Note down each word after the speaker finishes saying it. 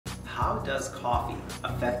how does coffee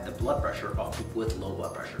affect the blood pressure of people with low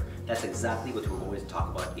blood pressure? That's exactly what we're going to talk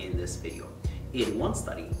about in this video. In one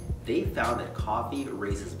study, they found that coffee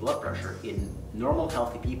raises blood pressure in normal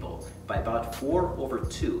healthy people by about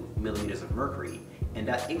 4/2 millimeters of mercury, and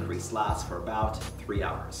that increase lasts for about 3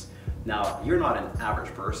 hours. Now, you're not an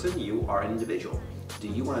average person, you are an individual. Do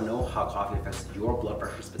you want to know how coffee affects your blood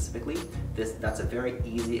pressure specifically? That's a very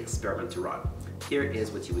easy experiment to run. Here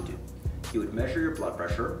is what you would do. You would measure your blood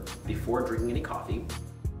pressure before drinking any coffee,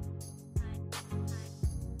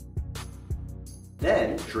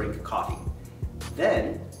 then drink coffee.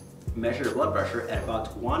 Then measure your blood pressure at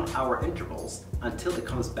about 1 hour intervals until it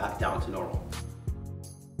comes back down to normal.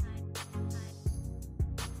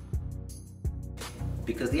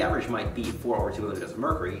 Because the average might be 4/2 millimeters of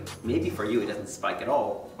mercury, maybe for you it doesn't spike at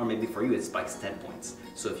all, or maybe for you it spikes 10 points.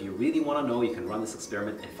 So if you really want to know, you can run this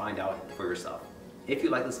experiment and find out for yourself. If you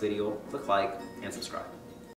like this video, click like and subscribe.